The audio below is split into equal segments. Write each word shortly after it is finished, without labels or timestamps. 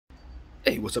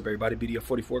Hey, what's up everybody?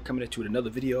 BDF44 coming at you with another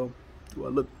video. Do I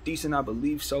look decent? I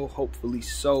believe so, hopefully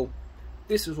so.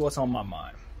 This is what's on my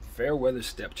mind. Fairweather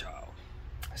stepchild.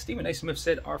 Stephen A. Smith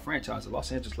said our franchise, the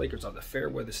Los Angeles Lakers, are the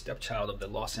fairweather stepchild of the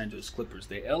Los Angeles Clippers.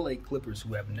 The LA Clippers,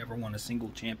 who have never won a single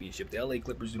championship. The LA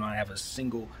Clippers do not have a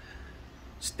single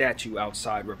statue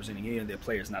outside representing any of their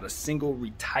players. Not a single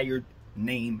retired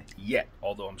name yet.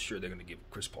 Although I'm sure they're going to give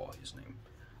Chris Paul his name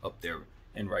up there,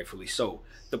 and rightfully so.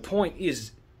 The point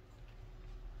is,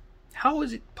 how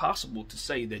is it possible to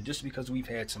say that just because we've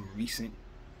had some recent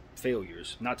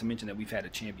failures, not to mention that we've had a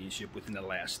championship within the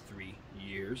last 3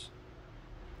 years,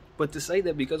 but to say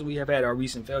that because we have had our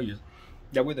recent failures,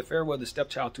 that we're the fairweather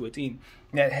stepchild to a team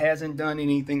that hasn't done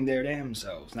anything their damn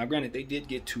selves? Now, granted, they did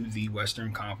get to the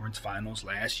Western Conference Finals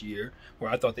last year, where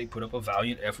I thought they put up a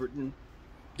valiant effort and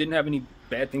didn't have any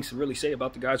bad things to really say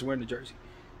about the guys wearing the jersey.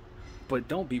 But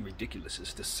don't be ridiculous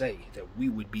as to say that we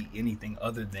would be anything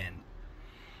other than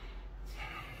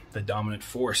the dominant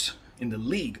force in the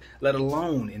league, let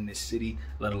alone in this city,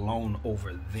 let alone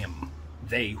over them.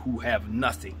 They who have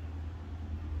nothing.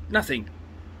 Nothing.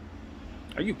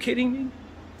 Are you kidding me?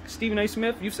 Stephen A.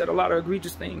 Smith, you've said a lot of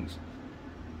egregious things.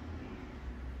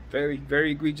 Very,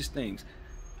 very egregious things.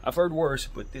 I've heard worse,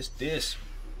 but this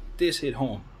hit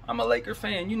home. I'm a Laker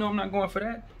fan. You know I'm not going for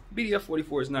that.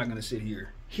 BDF44 is not going to sit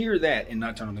here, hear that, and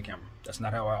not turn on the camera. That's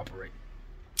not how I operate.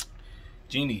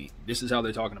 Genie, this is how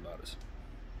they're talking about us.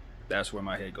 That's where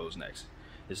my head goes next.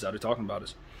 This is how they're talking about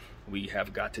us. We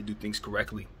have got to do things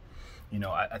correctly. You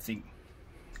know, I think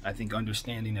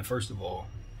understanding that, first of all,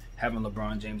 having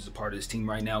LeBron James as a part of this team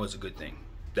right now is a good thing.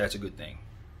 That's a good thing.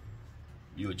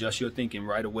 You adjust your thinking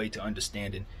right away to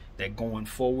understanding that going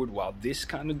forward, while this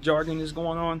kind of jargon is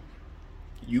going on,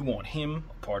 you want him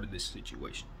a part of this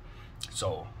situation.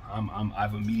 So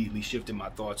I've immediately shifted my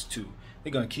thoughts to,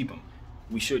 they're going to keep him.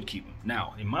 We should keep him.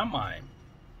 Now, in my mind,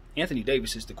 Anthony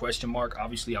Davis is the question mark.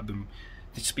 Obviously, I've been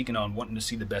speaking on wanting to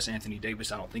see the best Anthony Davis.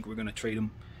 I don't think we're going to trade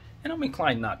him, and I'm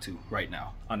inclined not to right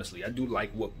now. Honestly, I do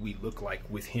like what we look like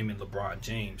with him and LeBron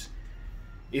James.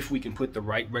 If we can put the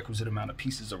right requisite amount of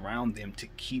pieces around them to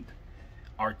keep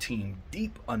our team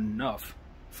deep enough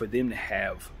for them to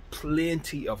have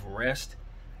plenty of rest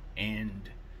and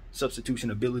substitution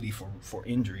ability for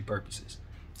injury purposes.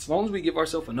 As long as we give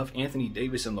ourselves enough Anthony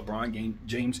Davis and LeBron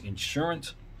James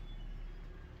insurance,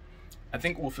 I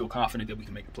think we'll feel confident that we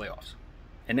can make the playoffs.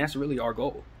 And that's really our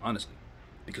goal, honestly,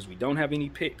 because we don't have any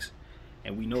picks.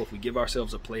 And we know if we give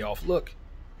ourselves a playoff look,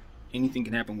 anything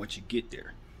can happen once you get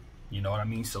there. You know what I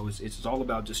mean? So it's all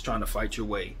about just trying to fight your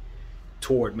way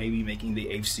toward maybe making the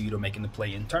 8th seed or making the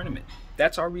play-in tournament.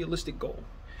 That's our realistic goal.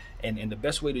 And the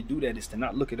best way to do that is to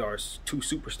not look at our two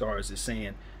superstars as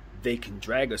saying they can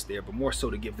drag us there, but more so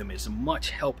to give them as much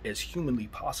help as humanly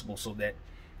possible, so that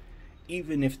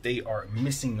even if they are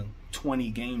missing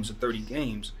 20 games or 30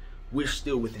 games, we're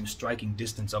still within striking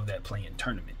distance of that play-in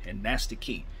tournament. And that's the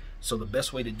key. So the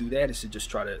best way to do that is to just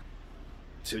try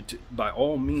to by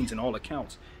all means and all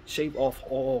accounts, shave off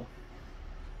all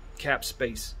cap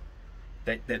space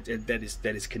that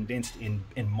is condensed in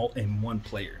one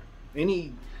player.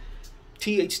 Any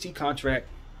THT contract,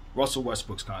 Russell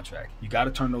Westbrook's contract, you got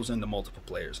to turn those into multiple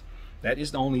players. That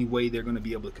is the only way they're going to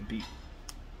be able to compete.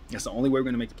 That's the only way we're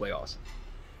going to make the playoffs.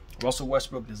 Russell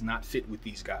Westbrook does not fit with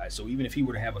these guys. So even if he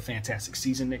were to have a fantastic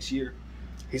season next year,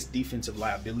 his defensive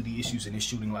liability issues and his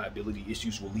shooting liability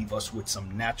issues will leave us with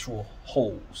some natural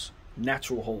holes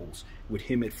with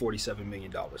him at $47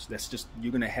 million. That's just,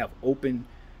 you're going to have open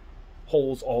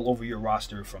holes all over your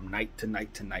roster from night to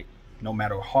night to night, no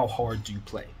matter how hard you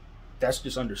play. That's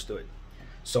just understood.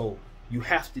 So you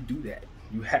have to do that.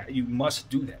 You must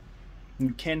do that. You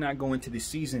cannot go into the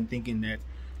season thinking that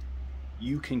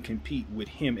you can compete with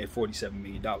him at $47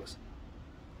 million.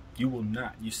 You will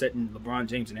not. You're setting LeBron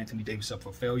James and Anthony Davis up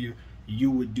for failure.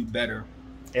 You would do better,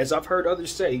 as I've heard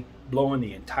others say, blowing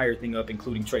the entire thing up,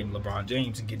 including trading LeBron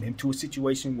James and getting him to a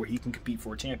situation where he can compete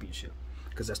for a championship,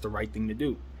 because that's the right thing to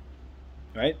do,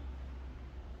 right?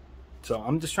 So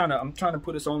I'm trying to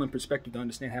put us all in perspective to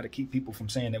understand how to keep people from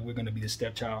saying that we're going to be the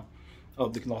stepchild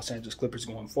of the Los Angeles Clippers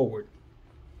going forward.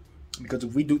 Because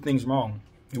if we do things wrong,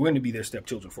 we're going to be their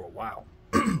stepchildren for a while.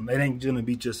 It ain't going to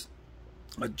be just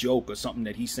a joke or something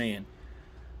that he's saying.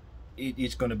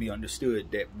 It's going to be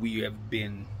understood that we have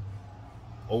been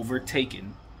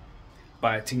overtaken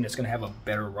by a team that's going to have a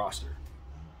better roster.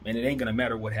 And it ain't going to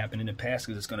matter what happened in the past,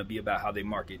 because it's going to be about how they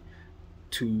market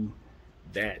to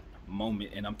that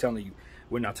moment. And I'm telling you,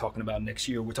 we're not talking about next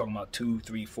year. We're talking about 2,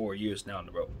 3, 4 years down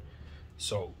the road.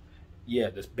 So, yeah,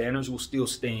 the banners will still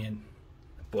stand.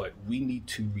 but we need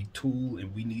to retool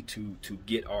and we need to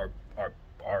get our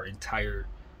entire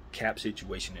cap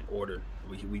situation in order.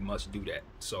 We must do that.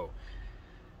 So,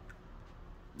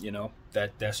 you know,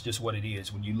 that's just what it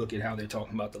is. When you look at how they're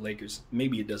talking about the Lakers,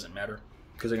 maybe it doesn't matter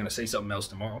because they're going to say something else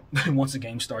tomorrow. Once the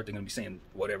game starts, they're going to be saying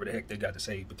whatever the heck they got to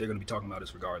say, but they're going to be talking about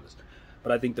us regardless.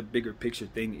 But I think the bigger picture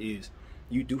thing is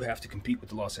you do have to compete with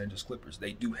the Los Angeles Clippers.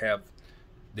 They do have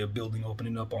their building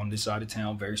opening up on this side of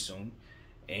town very soon.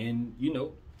 And, you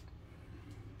know,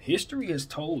 history has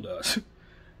told us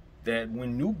that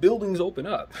when new buildings open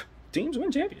up, teams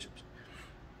win championships.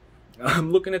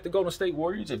 I'm looking at the Golden State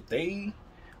Warriors. If they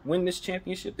win this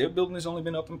championship, their building has only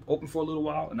been open for a little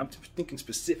while, and I'm thinking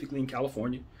specifically in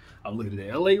California. I'm looking at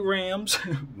the LA Rams.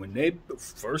 When they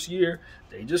first year,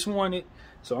 they just won it.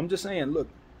 So I'm just saying, look,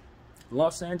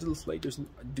 Los Angeles Lakers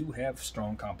do have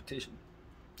strong competition.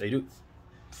 They do.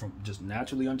 From just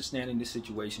naturally understanding this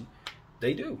situation,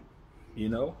 they do. You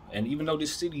know, and even though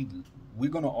this city, we're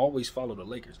going to always follow the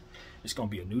Lakers. It's going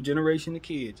to be a new generation of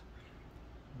kids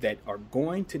that are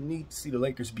going to need to see the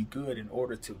Lakers be good in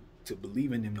order to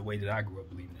believe in them the way that I grew up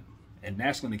believing in them. And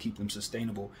that's going to keep them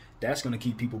sustainable. That's going to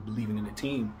keep people believing in the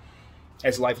team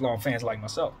as lifelong fans like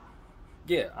myself.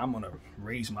 Yeah, I'm going to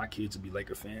raise my kids to be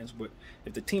Laker fans, but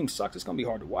if the team sucks, it's going to be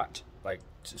hard to watch. Like,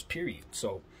 just period.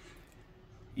 So,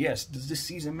 yes, does this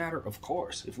season matter? Of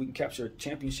course. If we can capture a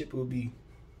championship, it would be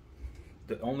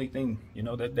the only thing, you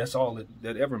know, that's all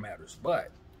that ever matters.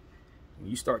 But when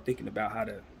you start thinking about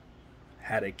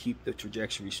how to keep the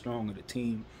trajectory strong of the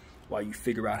team while you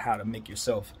figure out how to make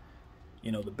yourself,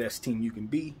 you know, the best team you can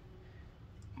be,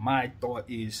 my thought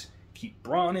is keep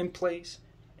Bron in place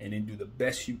and then do the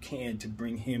best you can to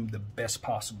bring him the best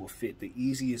possible fit, the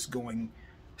easiest going,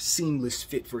 seamless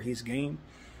fit for his game,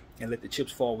 and let the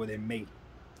chips fall where they may.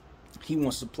 He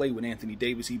wants to play with Anthony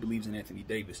Davis. He believes in Anthony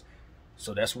Davis.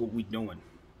 So that's what we're doing.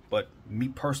 But me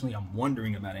personally, I'm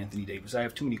wondering about Anthony Davis. I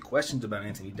have too many questions about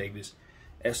Anthony Davis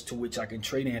as to which I can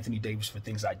trade Anthony Davis for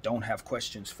things I don't have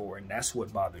questions for, and that's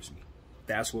what bothers me.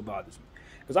 That's what bothers me.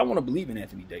 Because I want to believe in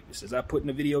Anthony Davis. As I put in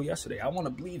the video yesterday, I want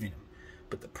to believe in him.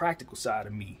 But the practical side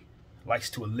of me likes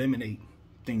to eliminate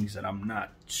things that I'm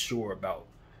not sure about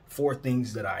for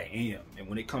things that I am. And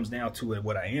when it comes down to it,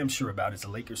 what I am sure about is the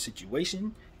Lakers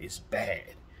situation is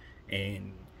bad.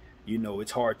 And, you know,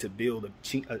 it's hard to build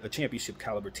a championship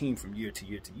caliber team from year to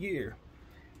year to year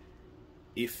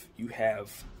if you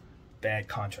have bad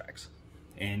contracts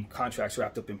and contracts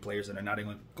wrapped up in players that are not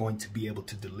going to be able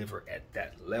to deliver at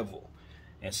that level.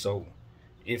 And so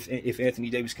if Anthony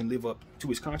Davis can live up to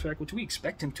his contract, which we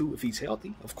expect him to if he's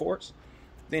healthy, of course,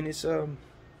 then it's a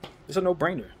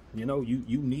no-brainer. You know,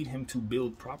 you need him to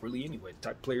build properly anyway. The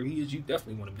type of player he is, you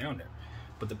definitely want him down there.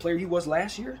 But the player he was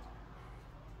last year,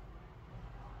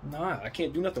 nah, I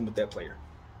can't do nothing with that player.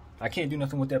 I can't do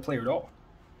nothing with that player at all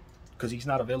because he's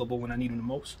not available when I need him the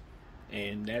most.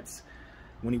 And that's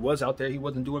when he was out there, he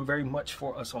wasn't doing very much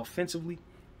for us offensively.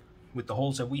 With the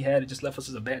holes that we had, it just left us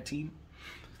as a bad team.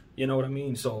 You know what I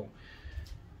mean? So,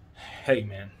 hey,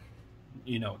 man,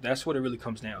 you know, that's what it really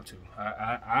comes down to.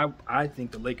 I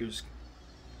think the Lakers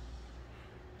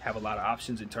have a lot of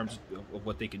options in terms of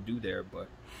what they can do there, but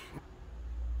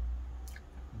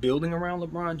building around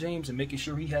LeBron James and making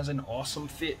sure he has an awesome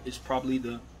fit is probably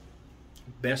the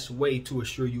best way to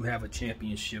assure you have a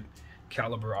championship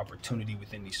caliber opportunity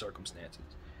within these circumstances.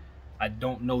 I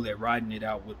don't know that riding it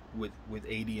out with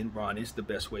AD and Bron is the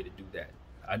best way to do that.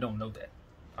 I don't know that.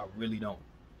 I really don't.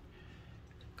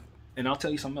 And I'll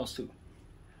tell you something else too.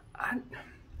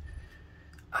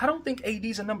 I don't think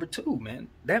AD's a number 2, man.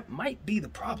 That might be the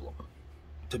problem,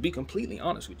 to be completely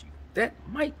honest with you. That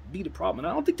might be the problem.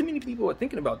 And I don't think too many people are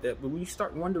thinking about that, but when you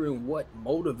start wondering what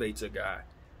motivates a guy,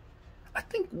 I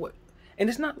think and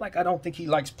it's not like I don't think he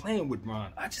likes playing with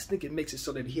Bron. I just think it makes it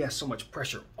so that he has so much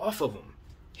pressure off of him.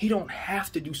 He don't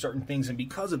have to do certain things, and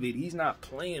because of it, he's not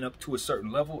playing up to a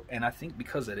certain level. And I think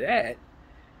because of that,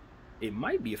 it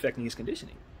might be affecting his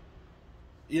conditioning.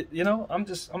 You know, I'm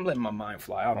letting my mind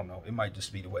fly. I don't know. It might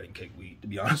just be the wedding cake weed, to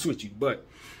be honest with you. But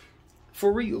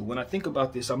for real, when I think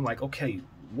about this, I'm like, okay,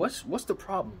 what's the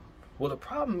problem? Well, the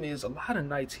problem is a lot of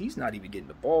nights he's not even getting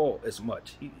the ball as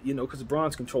much. You know, because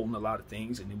Bron's controlling a lot of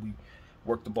things, and then we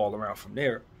work the ball around from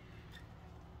there.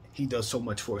 He does so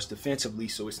much for us defensively,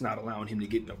 so it's not allowing him to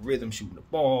get in a rhythm shooting the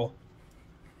ball.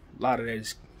 A lot of that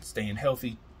is staying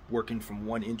healthy, working from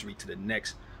one injury to the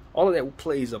next. All of that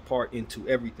plays a part into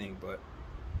everything, but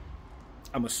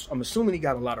I'm assuming he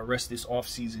got a lot of rest this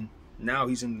offseason. Now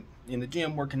he's in the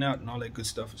gym working out and all that good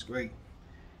stuff is great.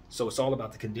 So it's all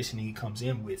about the conditioning he comes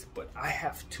in with. But I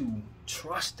have to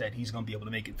trust that he's going to be able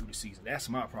to make it through the season. That's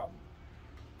my problem.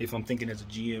 If I'm thinking as a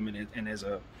GM and as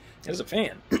a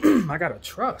fan, I got to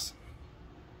trust.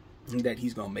 that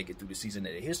he's going to make it through the season.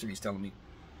 That history is telling me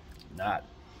not.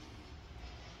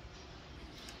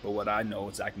 But what I know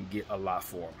is I can get a lot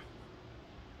for him.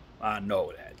 I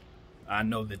know that. I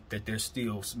know that there's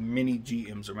still many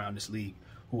GMs around this league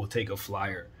who will take a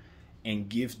flyer and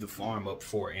give the farm up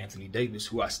for Anthony Davis,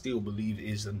 who I still believe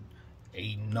is a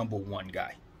 #1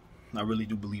 guy. I really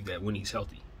do believe that when he's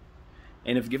healthy.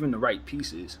 And if given the right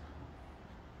pieces,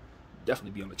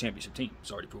 definitely be on the championship team.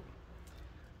 It's already proven.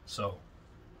 So,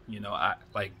 you know, I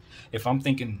like, if I'm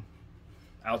thinking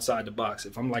outside the box,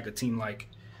 if I'm like a team like,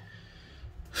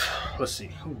 let's see,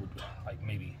 who would, like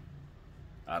maybe,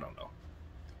 I don't know,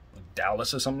 like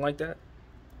Dallas or something like that.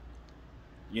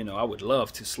 You know, I would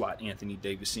love to slot Anthony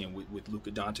Davis in with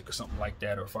Luka Doncic or something like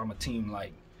that. Or if I'm a team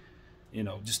like, you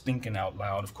know, just thinking out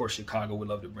loud, of course, Chicago would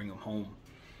love to bring him home.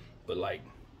 But like,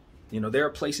 you know, there are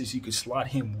places you could slot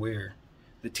him where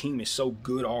the team is so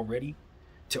good already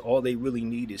to all they really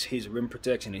need is his rim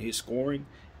protection and his scoring,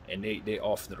 and they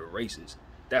off to the races.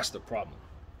 That's the problem.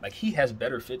 Like, he has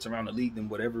better fits around the league than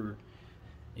whatever,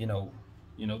 you know,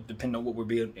 depending on what we're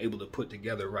being able to put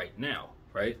together right now,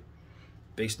 right?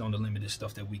 Based on the limited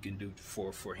stuff that we can do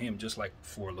for him, just like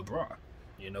for LeBron.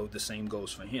 You know, the same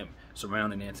goes for him,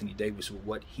 surrounding Anthony Davis with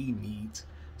what he needs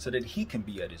so that he can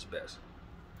be at his best.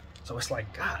 So it's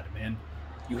like, God, man,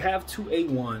 you have 2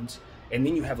 A1s, and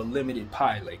then you have a limited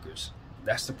pie Lakers.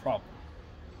 That's the problem.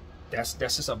 That's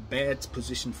just a bad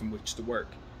position from which to work.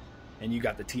 And you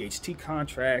got the THT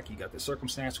contract, you got the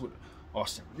circumstance with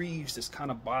Austin Reeves that's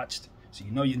kind of botched. So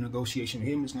you know your negotiation with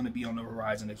him is going to be on the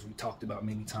horizon, as we talked about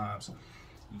many times.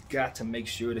 You got to make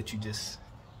sure that you just,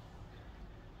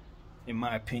 in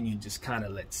my opinion, just kind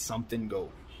of let something go.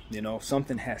 You know,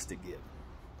 something has to give.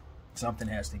 Something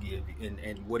has to give.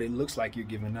 And what it looks like you're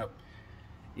giving up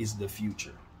is the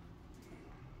future.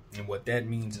 And what that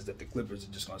means is that the Clippers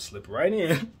are just going to slip right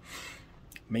in,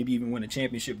 maybe even win a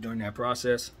championship during that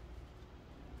process.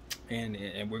 And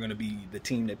we're going to be the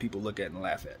team that people look at and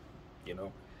laugh at, you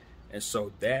know. And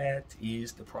so that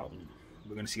is the problem.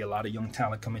 We're going to see a lot of young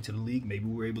talent come into the league. Maybe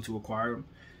we're able to acquire them,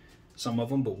 some of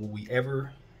them, but will we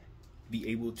ever be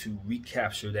able to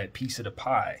recapture that piece of the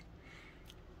pie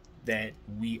that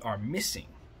we are missing,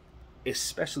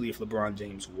 especially if LeBron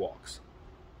James walks?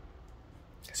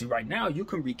 See, right now, you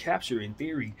can recapture, in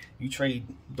theory, you trade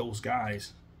those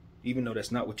guys, even though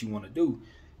that's not what you want to do.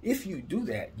 If you do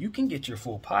that, you can get your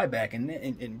full pie back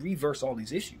and reverse all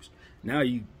these issues. Now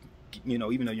you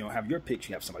know, even though you don't have your picks,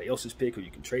 you have somebody else's pick, or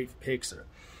you can trade for picks, or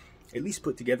at least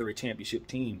put together a championship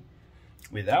team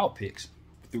without picks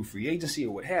through free agency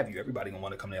or what have you. Everybody gonna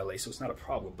want to come to LA, so it's not a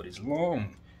problem. But as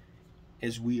long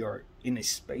as we are in a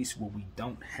space where we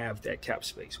don't have that cap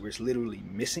space, where it's literally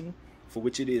missing, for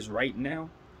which it is right now,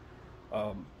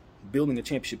 building a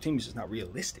championship team is just not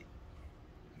realistic.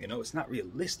 You know, it's not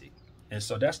realistic. And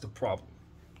so that's the problem.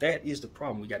 That is the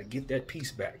problem. We got to get that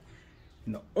piece back.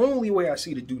 And the only way I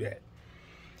see to do that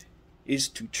is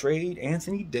to trade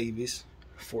Anthony Davis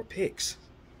for picks,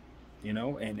 you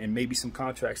know, and maybe some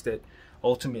contracts that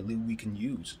ultimately we can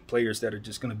use. Players that are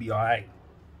just going to be all right.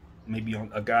 Maybe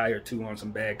on a guy or two on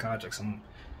some bad contracts, some,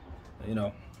 you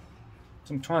know,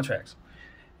 some contracts.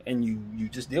 And you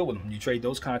just deal with them. You trade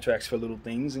those contracts for little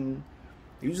things, and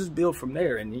you just build from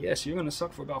there. And yes, you're going to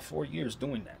suck for about 4 years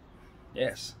doing that.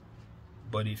 Yes.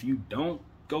 But if you don't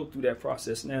go through that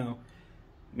process now,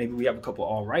 maybe we have a couple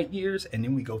all right years, and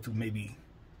then we go through maybe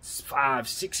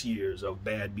 5-6 years of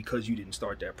bad because you didn't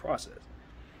start that process.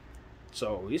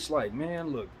 So it's like, man,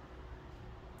 look,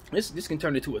 this can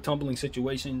turn into a tumbling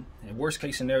situation. And worst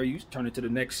case scenario, you turn it to the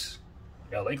next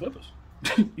LA Clippers.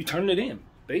 You turn it in,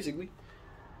 basically.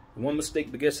 One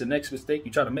mistake begets the next mistake.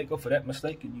 You try to make up for that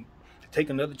mistake, and you take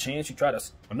another chance. You try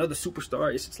another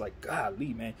superstar. It's just like,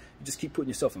 golly, man. You just keep putting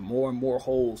yourself in more and more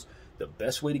holes. The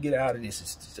best way to get out of this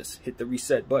is to just hit the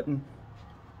reset button,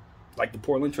 like the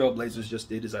Portland Trail Blazers just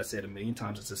did. As I said a million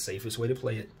times, it's the safest way to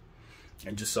play it.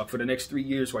 And just suck for the next 3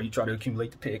 years while you try to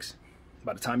accumulate the picks.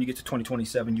 By the time you get to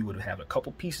 2027, you would have a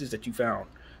couple pieces that you found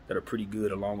that are pretty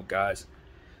good, along with guys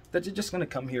that are just going to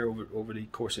come here over the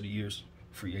course of the years,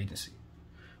 free agency.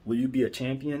 Will you be a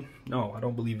champion? No, I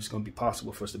don't believe it's going to be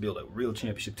possible for us to build a real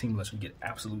championship team unless we get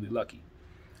absolutely lucky.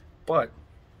 But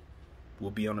we'll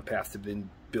be on the path to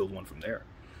then build one from there.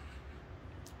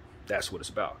 That's what it's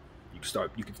about. You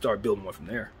can start building one from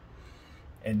there.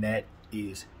 And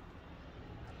that's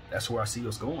where I see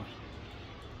us going.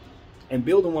 And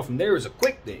building one from there is a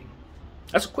quick thing.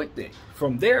 That's a quick thing.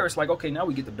 From there, it's like, okay, now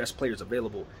we get the best players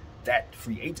available that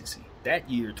free agency. That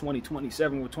year,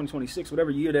 2027 or 2026,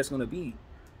 whatever year that's going to be,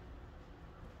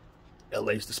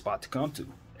 LA's the spot to come to.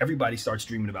 Everybody starts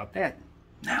dreaming about that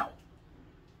now,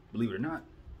 believe it or not.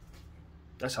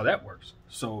 That's how that works.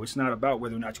 So it's not about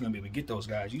whether or not you're going to be able to get those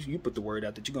guys. You put the word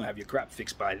out that you're going to have your crap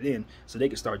fixed by then, so they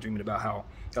can start dreaming about how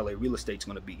LA real estate's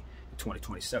going to be in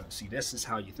 2027. See, this is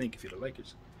how you think if you're the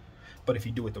Lakers. But if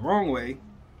you do it the wrong way,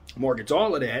 mortgage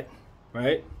all of that,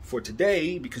 right, for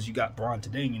today, because you got Bron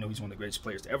today, and you know he's one of the greatest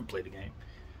players to ever play the game,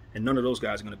 and none of those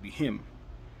guys are going to be him.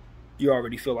 You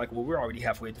already feel like, well, we're already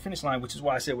halfway at the finish line, which is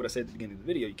why I said what I said at the beginning of the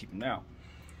video. You keep him now.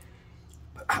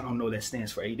 But I don't know that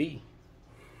stands for AD.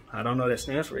 I don't know that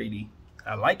stands for AD.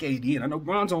 I like AD, and I know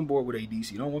Bron's on board with AD,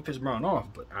 so you don't want to piss Bron off.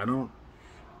 But I don't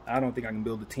think I can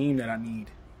build the team that I need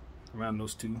around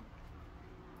those two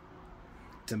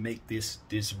to make this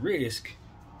risk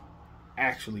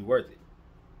actually worth it.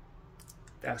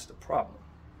 That's the problem.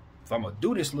 If I'm gonna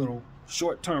do this little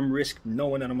short-term risk,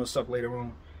 knowing that I'm gonna suck later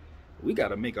on, we got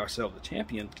to make ourselves a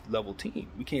champion level team.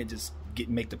 We can't just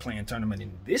make the play-in tournament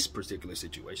in this particular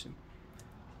situation.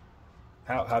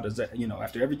 How does that, you know,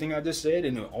 after everything I just said,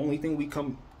 and the only thing we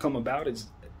come about is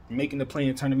making the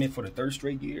play-in tournament for the 3rd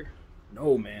straight year?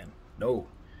 No, man, no.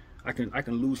 I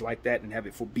can lose like that and have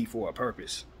it be for a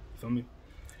purpose. Feel me?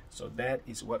 So that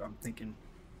is what I'm thinking.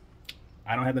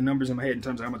 I don't have the numbers in my head in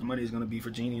terms of how much money is going to be for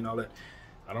Genie and all that.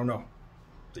 I don't know.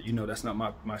 You know, that's not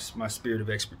my spirit of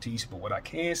expertise. But what I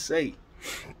can say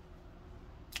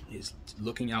is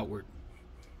looking outward.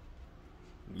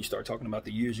 When you start talking about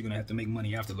the years you're going to have to make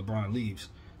money after LeBron leaves,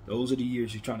 those are the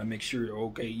years you're trying to make sure they're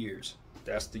okay years.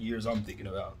 That's the years I'm thinking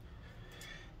about.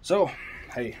 So,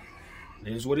 hey,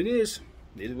 it is what it is.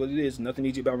 It is what it is. Nothing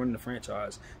easy about running a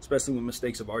franchise, especially when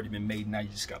mistakes have already been made. Now you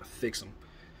just got to fix them.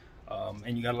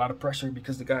 And you got a lot of pressure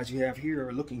because the guys you have here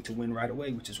are looking to win right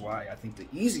away, which is why I think the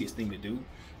easiest thing to do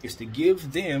is to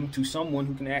give them to someone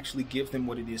who can actually give them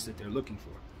what it is that they're looking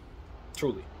for.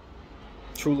 Truly.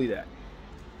 Truly that.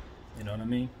 You know what I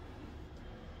mean?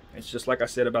 It's just like I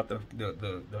said about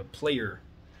the player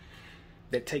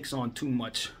that takes on too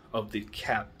much of the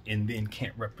cap and then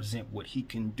can't represent what he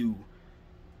can do,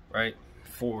 right,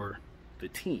 for the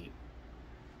team.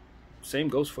 Same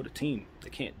goes for the team. They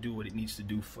can't do what it needs to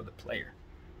do for the player.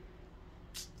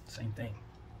 Same thing.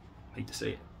 Hate to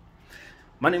say it.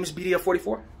 My name is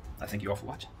BDF44. I thank you all for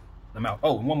watching. I'm out.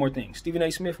 Oh, and one more thing. Stephen A.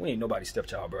 Smith, we ain't nobody's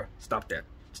stepchild, bro. Stop that.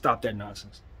 Stop that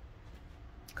nonsense.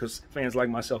 Because fans like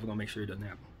myself are going to make sure it doesn't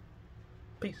happen.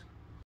 Peace.